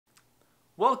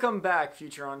Welcome back,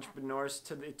 future entrepreneurs,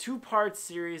 to the two-part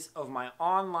series of my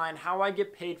online How I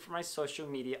Get Paid for My Social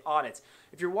Media Audits.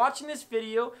 If you're watching this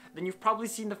video, then you've probably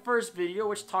seen the first video,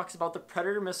 which talks about the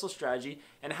predator missile strategy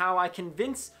and how I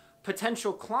convince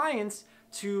potential clients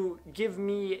to give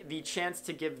me the chance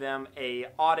to give them a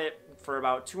audit for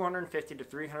about $250 to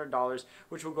 $300,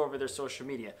 which will go over their social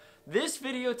media. This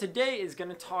video today is going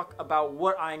to talk about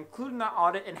what I include in that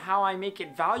audit and how I make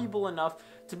it valuable enough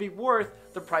to be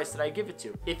worth the price that I give it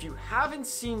to. If you haven't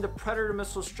seen the predator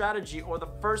missile strategy or the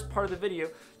first part of the video,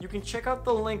 you can check out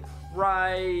the link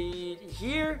right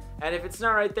here, and if it's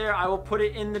not right there, I will put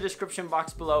it in the description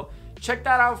box below. Check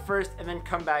that out first and then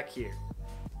come back here.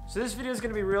 So this video is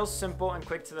going to be real simple and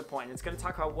quick to the point. It's going to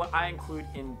talk about what I include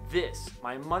in this,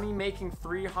 my money-making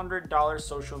 $300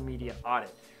 social media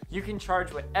audit. You can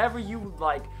charge whatever you would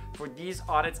like for these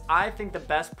audits. I think the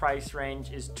best price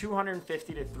range is $250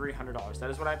 to $300. That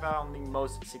is what I found the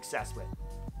most success with.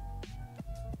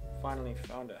 Finally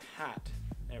found a hat.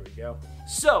 There we go.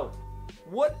 So,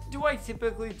 what do I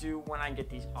typically do when I get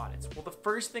these audits? Well, the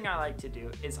first thing I like to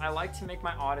do is I like to make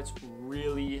my audits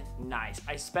really nice.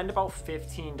 I spend about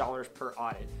 $15 per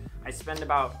audit. I spend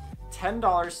about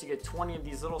 $10 to get 20 of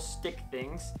these little stick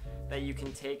things that you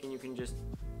can take and you can just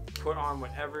put on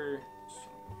whatever.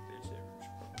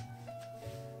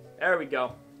 There we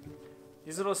go.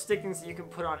 These little stickings that you can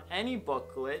put on any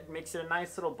booklet makes it a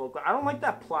nice little booklet. I don't like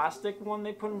that plastic one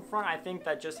they put in front. I think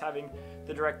that just having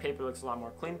the direct paper looks a lot more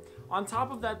clean. On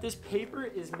top of that, this paper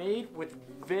is made with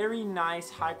very nice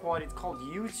high quality. It's called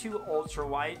U2 Ultra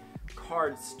White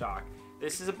cardstock.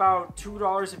 This is about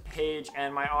 $2 a page,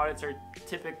 and my audits are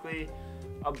typically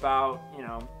about,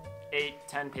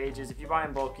 8-10 pages. If you buy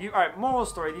in bulk, all right, moral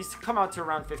story, these come out to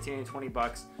around 15 to 20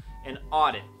 bucks an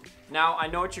audit. Now, I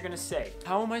know what you're gonna say.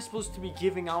 How am I supposed to be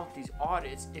giving out these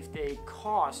audits if they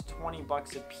cost 20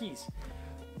 bucks a piece?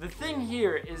 The thing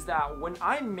here is that when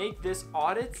I make this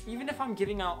audits, even if I'm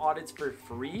giving out audits for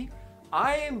free,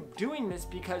 I am doing this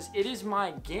because it is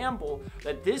my gamble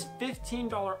that this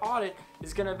 $15 audit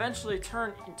is gonna eventually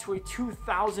turn into a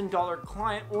 $2,000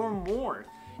 client or more.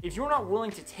 If you're not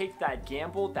willing to take that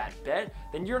gamble, that bet,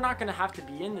 then you're not gonna have to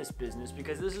be in this business,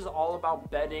 because this is all about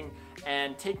betting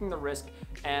and taking the risk.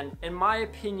 And in my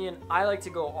opinion, I like to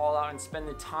go all out and spend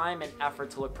the time and effort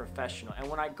to look professional. And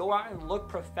when I go out and look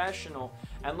professional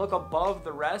and look above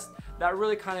the rest, that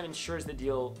really kind of ensures the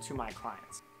deal to my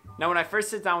clients. Now, when I first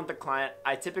sit down with the client,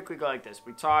 I typically go like this.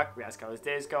 We talk, we ask how his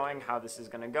day is going, how this is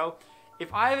gonna go.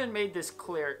 If I haven't made this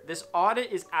clear, this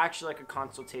audit is actually like a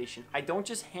consultation. I don't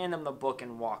just hand them the book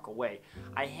and walk away.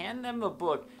 I hand them the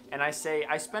book and I say,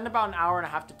 I spend about an hour and a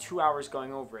half to 2 hours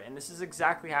going over it. And this is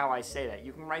exactly how I say that.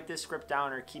 You can write this script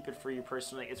down or keep it for you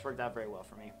personally. It's worked out very well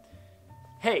for me.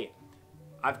 Hey,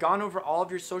 I've gone over all of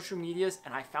your social medias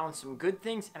and I found some good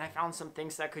things and I found some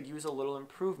things that could use a little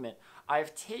improvement.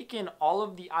 I've taken all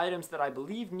of the items that I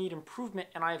believe need improvement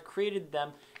and I have created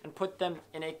them and put them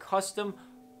in a custom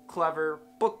clever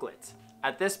booklet.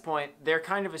 At this point, they're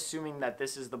kind of assuming that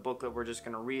this is the booklet we're just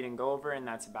going to read and go over and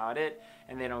that's about it,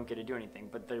 and they don't get to do anything.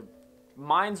 But their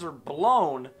minds are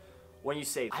blown when you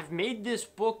say, I've made this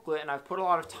booklet and I've put a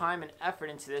lot of time and effort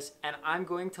into this and I'm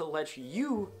going to let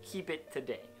you keep it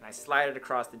today. And I slide it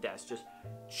across the desk, just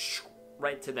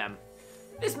right to them.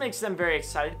 This makes them very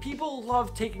excited. People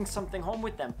love taking something home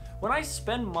with them. When I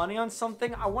spend money on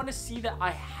something, I want to see that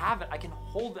I have it, I can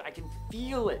hold it, I can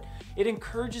feel it. It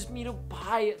encourages me to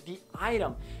buy the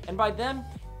item. And by them,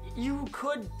 you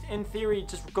could, in theory,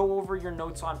 just go over your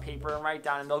notes on paper and write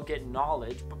down and they'll get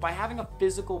knowledge. But by having a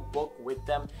physical book with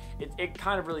them, it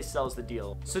kind of really sells the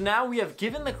deal. So now we have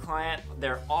given the client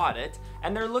their audit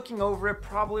and they're looking over it,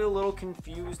 probably a little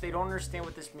confused. They don't understand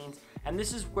what this means. And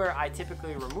this is where I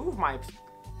typically remove my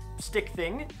stick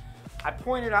thing. I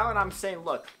point it out and I'm saying,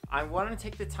 look, I want to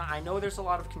take the time. I know there's a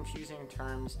lot of confusing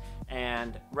terms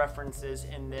and references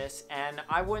in this, and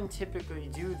I wouldn't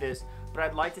typically do this, but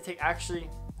I'd like to take,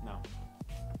 no.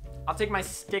 I'll take my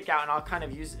stick out and I'll kind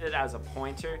of use it as a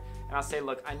pointer and I'll say,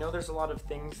 look, I know there's a lot of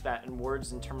things that and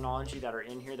words and terminology that are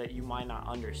in here that you might not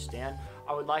understand.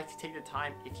 I would like to take the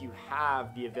time, if you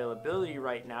have the availability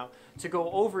right now, to go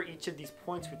over each of these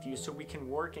points with you so we can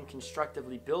work and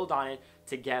constructively build on it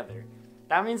together.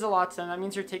 That means a lot to them. That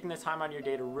means you're taking the time out of your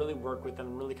day to really work with them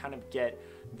and really kind of get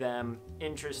them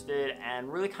interested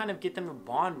and really kind of get them to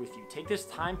bond with you. Take this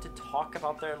time to talk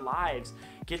about their lives,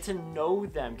 get to know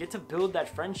them, get to build that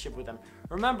friendship with them.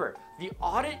 Remember, the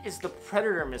audit is the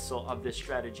predator missile of this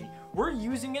strategy. We're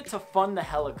using it to fund the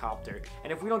helicopter,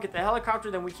 and if we don't get the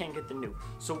helicopter, then we can't get the nuke.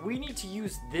 So we need to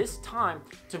use this time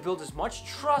to build as much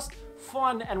trust,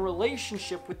 fun, and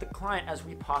relationship with the client as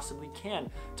we possibly can.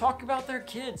 Talk about their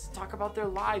kids, talk about their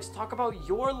lives, talk about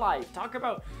your life, talk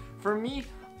about, for me,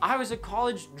 I was a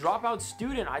college dropout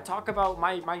student. I talk about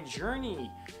my journey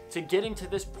to getting to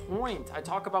this point. I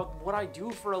talk about what I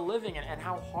do for a living and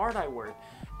how hard I work.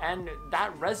 And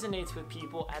that resonates with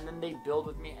people, and then they build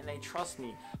with me and they trust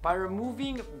me. By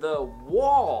removing the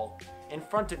wall in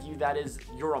front of you that is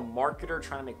you're a marketer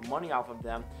trying to make money off of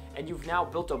them, and you've now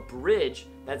built a bridge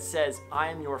that says I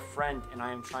am your friend and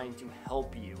I am trying to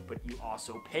help you, but you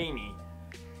also pay me,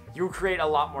 you create a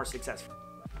lot more success.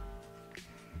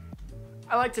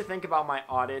 I like to think about my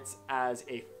audits as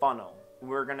a funnel.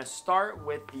 We're gonna start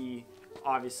with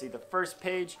obviously the first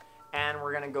page, and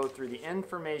we're gonna go through the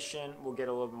information, we'll get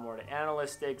a little bit more to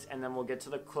analytics, and then we'll get to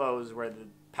the close where the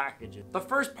package is. The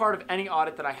first part of any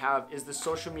audit that I have is the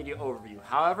social media overview.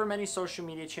 However many social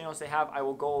media channels they have, I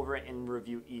will go over it and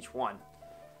review each one.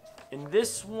 In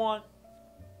this one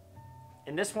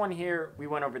here, we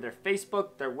went over their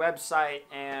Facebook, their website,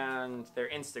 and their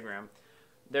Instagram.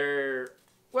 Their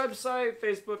website,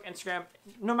 Facebook, Instagram,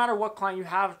 no matter what client you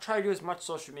have, try to do as much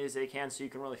social media as they can so you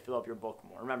can really fill up your book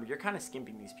more. Remember, you're kind of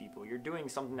skimping these people. You're doing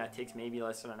something that takes maybe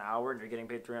less than an hour and you're getting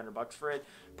paid $300 for it.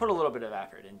 Put a little bit of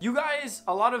effort in. You guys,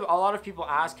 a lot of people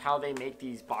ask how they make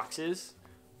these boxes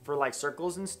for like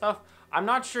circles and stuff. I'm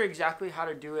not sure exactly how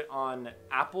to do it on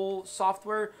Apple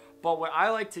software, but what I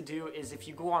like to do is if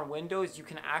you go on Windows, you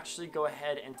can actually go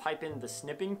ahead and type in the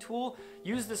snipping tool.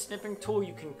 Use the snipping tool,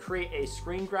 you can create a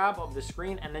screen grab of the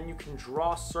screen, and then you can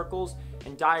draw circles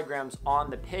and diagrams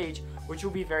on the page, which will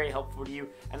be very helpful to you.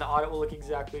 And the audit will look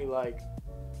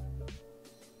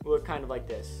kind of like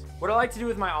this. What I like to do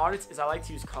with my audits is I like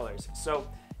to use colors. So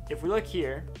if we look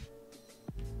here,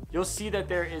 you'll see that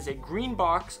there is a green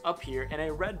box up here and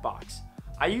a red box.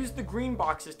 I use the green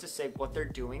boxes to say what they're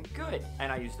doing good,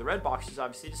 and I use the red boxes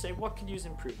obviously to say what could use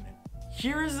improvement.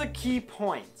 Here's the key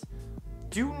point.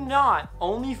 Do not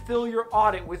only fill your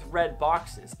audit with red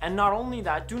boxes, and not only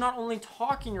that, do not only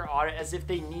talk in your audit as if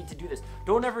they need to do this.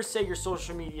 Don't ever say your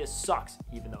social media sucks,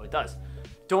 even though it does.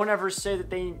 Don't ever say that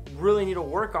they really need to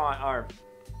work on, or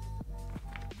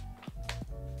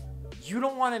you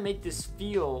don't want to make this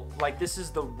feel like this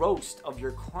is the roast of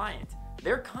your client.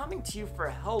 They're coming to you for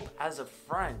help as a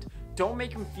friend. Don't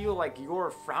make them feel like you're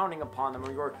frowning upon them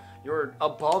or you're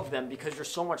above them because you're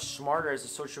so much smarter as a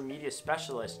social media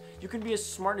specialist. You can be as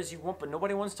smart as you want, but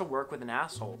nobody wants to work with an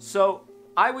asshole. So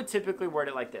I would typically word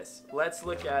it like this. Let's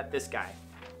look at this guy.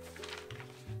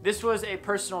 This was a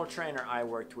personal trainer I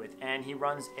worked with, and he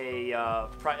runs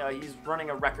he's running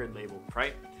a record label,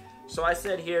 right? So I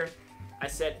said here,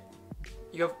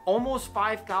 you have almost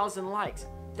 5,000 likes.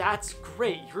 That's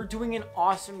great. You're doing an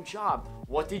awesome job.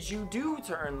 What did you do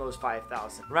to earn those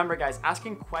 5,000? Remember guys,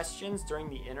 asking questions during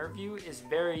the interview is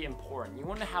very important. You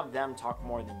want to have them talk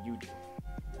more than you do.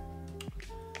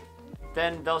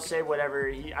 Then they'll say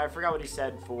whatever, I forgot what he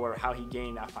said for how he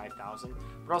gained that 5,000,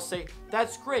 but I'll say,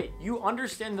 that's great. You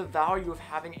understand the value of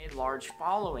having a large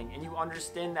following, and you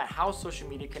understand that how social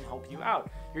media can help you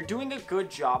out. You're doing a good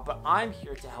job, but I'm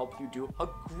here to help you do a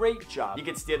great job. You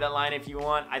can steal that line if you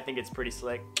want. I think it's pretty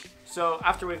slick. So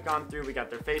after we've gone through, we got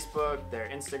their Facebook, their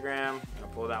Instagram. I'm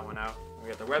gonna pull that one out. We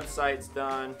got their websites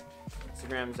done,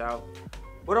 Instagram's out.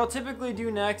 What I'll typically do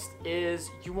next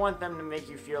is you want them to make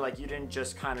you feel like you didn't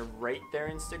just kind of rate their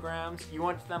Instagrams. You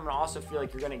want them to also feel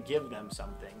like you're gonna give them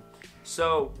something.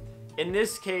 So in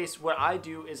this case, what I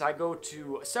do is I go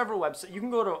to several websites. You can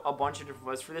go to a bunch of different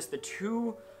websites for this. The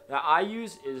two that I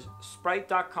use is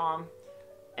Sprite.com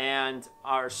and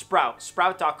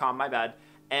Sprout.com, my bad,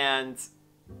 and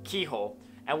Keyhole.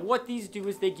 And what these do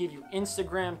is they give you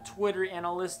Instagram, Twitter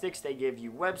analytics, they give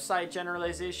you website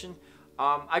generalization.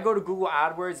 I go to Google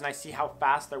AdWords and I see how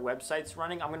fast their website's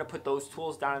running. I'm going to put those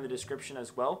tools down in the description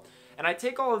as well. And I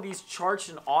take all of these charts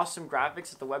and awesome graphics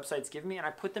that the websites give me and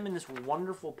I put them in this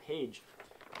wonderful page.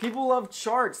 People love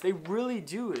charts. They really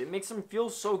do. It makes them feel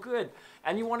so good.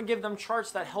 And you want to give them charts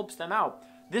that helps them out.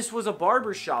 This was a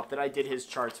barber shop that I did his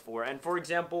charts for. And for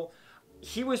example,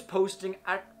 he was posting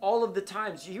at all of the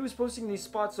times. He was posting these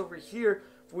spots over here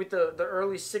with the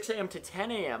early 6 a.m. to 10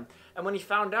 a.m. And when he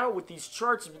found out with these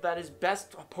charts that his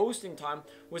best posting time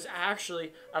was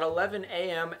actually at 11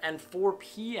 a.m. and 4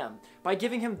 p.m. By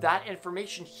giving him that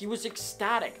information, he was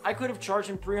ecstatic. I could have charged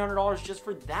him $300 just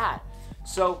for that.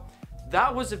 So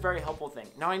that was a very helpful thing.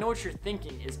 Now I know what you're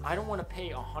thinking is I don't want to pay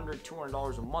 $100,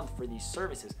 $200 a month for these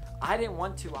services. I didn't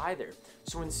want to either.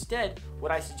 So instead,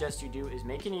 what I suggest you do is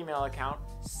make an email account,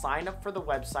 sign up for the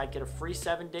website, get a free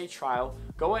 7-day trial,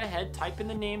 go ahead, type in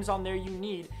the names on there you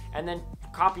need, and then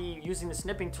copy using the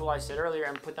snipping tool I said earlier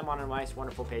and put them on a nice,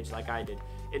 wonderful page like I did.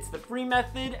 It's the free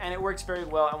method and it works very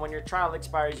well. And when your trial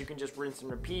expires, you can just rinse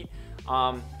and repeat.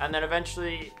 And then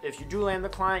eventually, if you do land the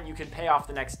client, you can pay off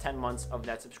the next 10 months of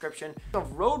that subscription.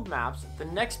 Of roadmaps, the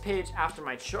next page after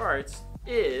my charts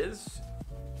is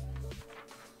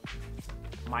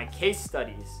my case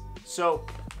studies. So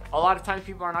a lot of times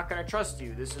people are not going to trust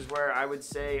you. This is where I would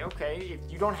say, okay,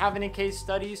 if you don't have any case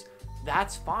studies,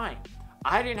 that's fine.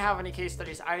 I didn't have any case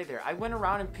studies either. I went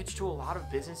around and pitched to a lot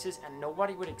of businesses and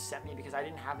nobody would accept me because I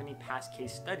didn't have any past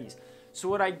case studies. So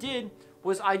what I did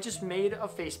was I just made a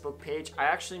Facebook page. I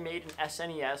actually made an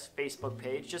SNES Facebook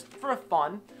page just for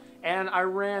fun, and I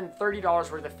ran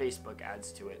 $30 worth of Facebook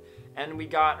ads to it. And we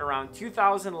got around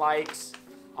 2,000 likes,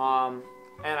 and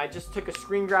I just took a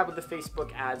screen grab of the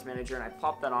Facebook ads manager and I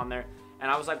plopped that on there. And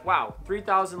I was like, wow,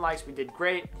 3,000 likes, we did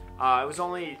great. It was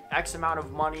only X amount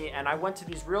of money, and I went to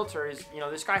these realtors. You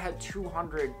know, this guy had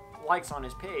 200 likes on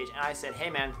his page, and I said, hey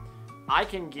man, I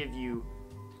can give you,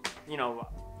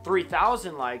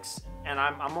 3,000 likes, and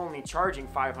I'm only charging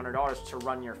 $500 to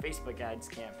run your Facebook ads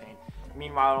campaign.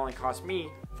 Meanwhile, it only cost me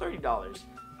 $30.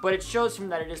 But it shows him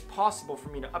that it is possible for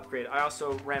me to upgrade. I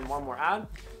also ran one more ad.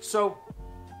 So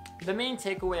the main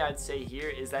takeaway I'd say here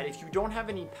is that if you don't have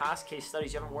any past case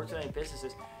studies, you haven't worked with any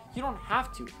businesses, you don't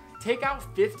have to. Take out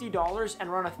 $50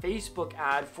 and run a Facebook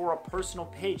ad for a personal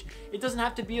page. It doesn't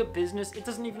have to be a business. It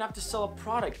doesn't even have to sell a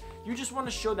product. You just want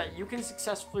to show that you can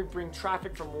successfully bring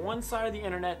traffic from one side of the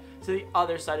internet to the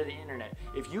other side of the internet.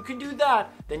 If you can do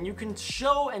that, then you can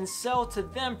show and sell to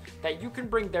them that you can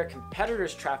bring their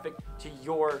competitors' traffic to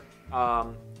your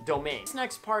domain. This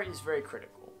next part is very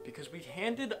critical, because we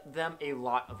handed them a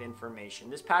lot of information.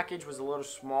 This package was a little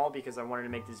small because I wanted to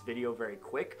make this video very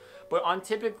quick, but on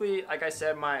typically, like I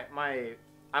said,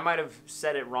 I might have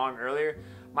said it wrong earlier.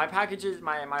 My packages,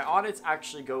 my audits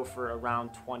actually go for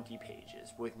around 20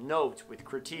 pages with notes, with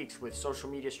critiques, with social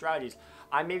media strategies.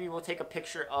 I maybe will take a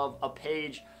picture of a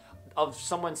page of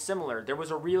someone similar. There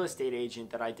was a real estate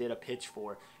agent that I did a pitch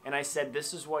for, and I said,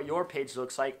 this is what your page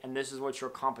looks like, and this is what your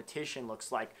competition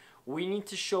looks like. We need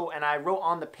to show, and I wrote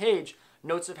on the page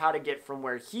notes of how to get from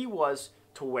where he was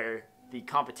to where the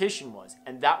competition was.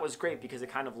 And that was great because it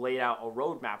kind of laid out a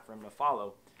roadmap for him to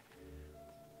follow.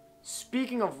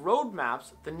 Speaking of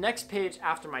roadmaps, the next page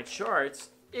after my charts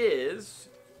is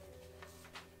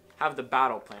have the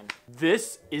battle plan.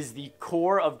 This is the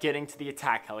core of getting to the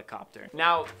attack helicopter.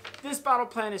 Now, this battle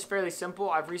plan is fairly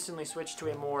simple. I've recently switched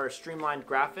to a more streamlined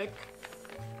graphic.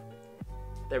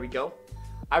 There we go.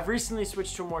 I've recently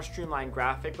switched to a more streamlined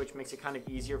graphic, which makes it kind of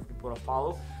easier for people to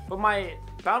follow. But my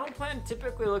battle plan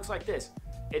typically looks like this.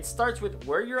 It starts with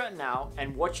where you're at now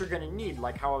and what you're gonna need,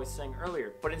 like how I was saying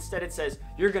earlier. But instead it says,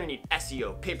 you're gonna need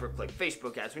SEO, pay-per-click,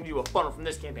 Facebook ads. We need to do a funnel from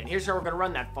this campaign. Here's how we're gonna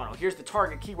run that funnel. Here's the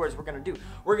target keywords we're gonna do.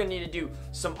 We're gonna need to do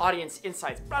some audience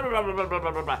insights, blah, blah, blah, blah, blah,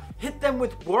 blah, blah, blah. Hit them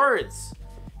with words.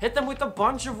 Hit them with a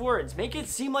bunch of words. Make it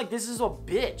seem like this is a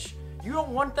bitch. You don't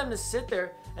want them to sit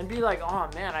there and be like, oh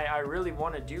man, I really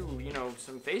want to do,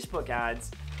 some Facebook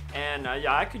ads, and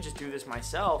yeah, I could just do this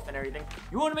myself and everything.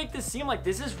 You want to make this seem like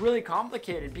this is really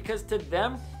complicated, because to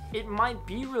them, it might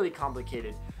be really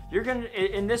complicated. You're gonna,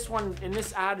 in this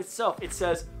ad itself, it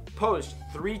says, post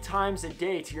 3 times a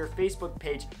day to your Facebook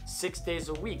page, 6 days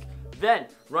a week. Then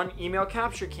run email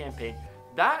capture campaign.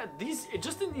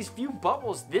 Just in these few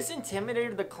bubbles, this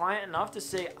intimidated the client enough to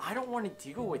say, I don't want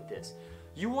to deal with this.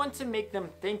 You want to make them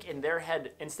think in their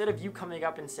head, instead of you coming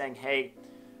up and saying, hey,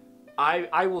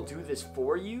 I will do this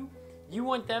for you, you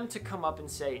want them to come up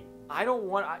and say,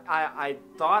 I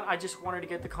thought I just wanted to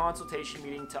get the consultation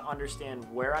meeting to understand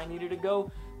where I needed to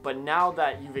go, but now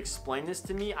that you've explained this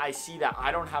to me, I see that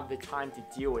I don't have the time to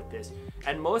deal with this.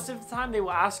 And most of the time they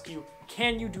will ask you,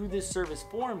 can you do this service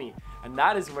for me? And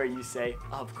that is where you say,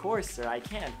 of course, sir, I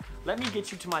can. Let me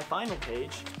get you to my final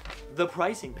page, the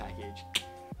pricing package.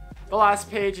 The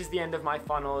last page is the end of my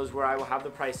funnel, is where I will have the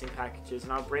pricing packages,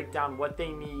 and I'll break down what they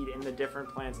need in the different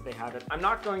plans that they have. I'm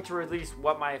not going to release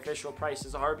what my official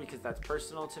prices are because that's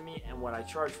personal to me and what I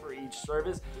charge for each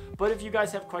service. But if you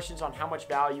guys have questions on how much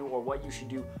value or what you should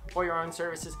do for your own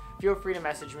services, feel free to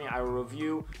message me. I will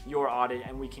review your audit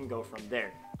and we can go from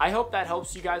there. I hope that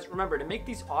helps you guys. Remember, to make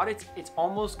these audits, it's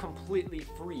almost completely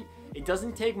free. It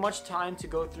doesn't take much time to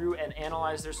go through and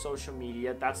analyze their social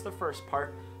media. That's the first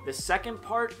part. The second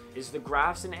part is the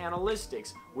graphs and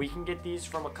analytics. We can get these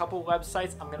from a couple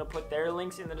websites. I'm gonna put their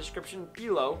links in the description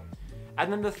below.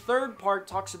 And then the third part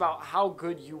talks about how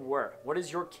good you were. What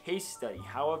is your case study?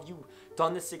 How have you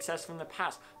done this success from the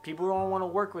past? People don't want to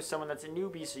work with someone that's a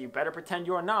newbie, so you better pretend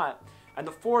you're not. And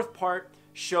the fourth part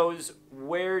shows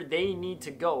where they need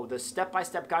to go, the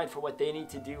step-by-step guide for what they need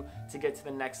to do to get to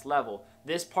the next level.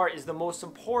 This part is the most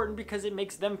important because it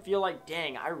makes them feel like,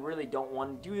 dang, I really don't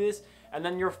want to do this. And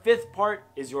then your fifth part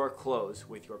is your close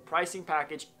with your pricing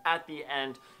package at the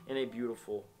end in a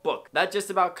beautiful book. That just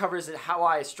about covers it, how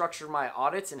I structure my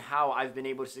audits and how I've been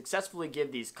able to successfully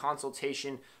give these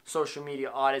consultation social media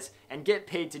audits and get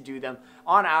paid to do them.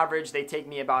 On average, they take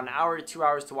me about an hour to 2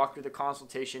 hours to walk through the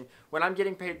consultation. When I'm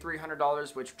getting paid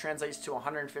 $300, which translates to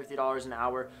 $150 an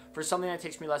hour for something that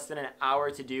takes me less than an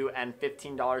hour to do and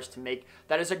 $15 to make,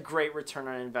 that is a great return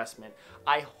on investment.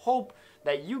 I hope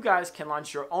that you guys can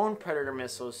launch your own Predator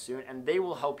missiles soon, and they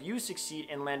will help you succeed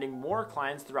in landing more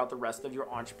clients throughout the rest of your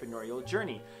entrepreneurial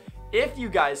journey. If you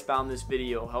guys found this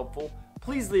video helpful,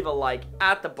 please leave a like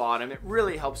at the bottom. It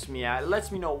really helps me out. It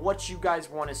lets me know what you guys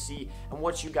want to see and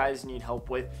what you guys need help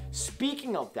with.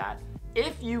 Speaking of that,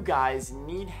 if you guys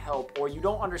need help or you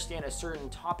don't understand a certain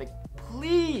topic,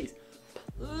 please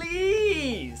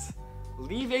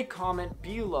leave a comment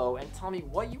below and tell me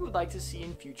what you would like to see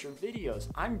in future videos.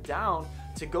 I'm down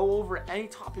to go over any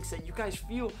topics that you guys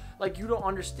feel like you don't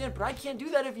understand, but I can't do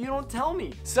that if you don't tell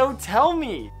me. So tell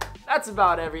me. That's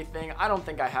about everything. I don't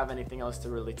think I have anything else to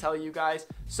really tell you guys.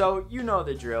 So you know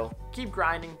the drill. Keep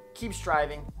grinding, keep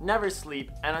striving, never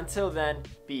sleep, and until then,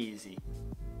 be easy.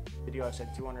 Video I've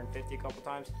said 250 a couple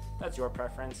times. That's your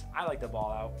preference. I like to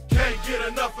ball out. Can't get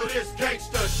enough of this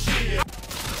gangster shit.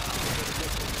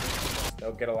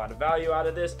 They'll get a lot of value out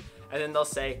of this, and then they'll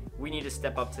say, we need to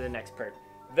step up to the next perk.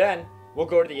 Then we'll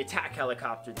go to the attack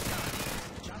helicopter.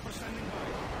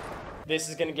 This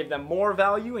is gonna give them more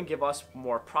value and give us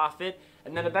more profit.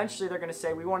 And then eventually they're gonna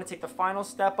say, we wanna take the final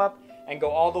step up and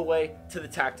go all the way to the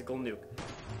tactical nuke.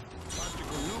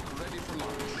 Tactical nuke ready for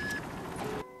launch.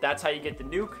 That's how you get the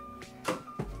nuke.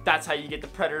 That's how you get the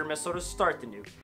Predator missile to start the nuke.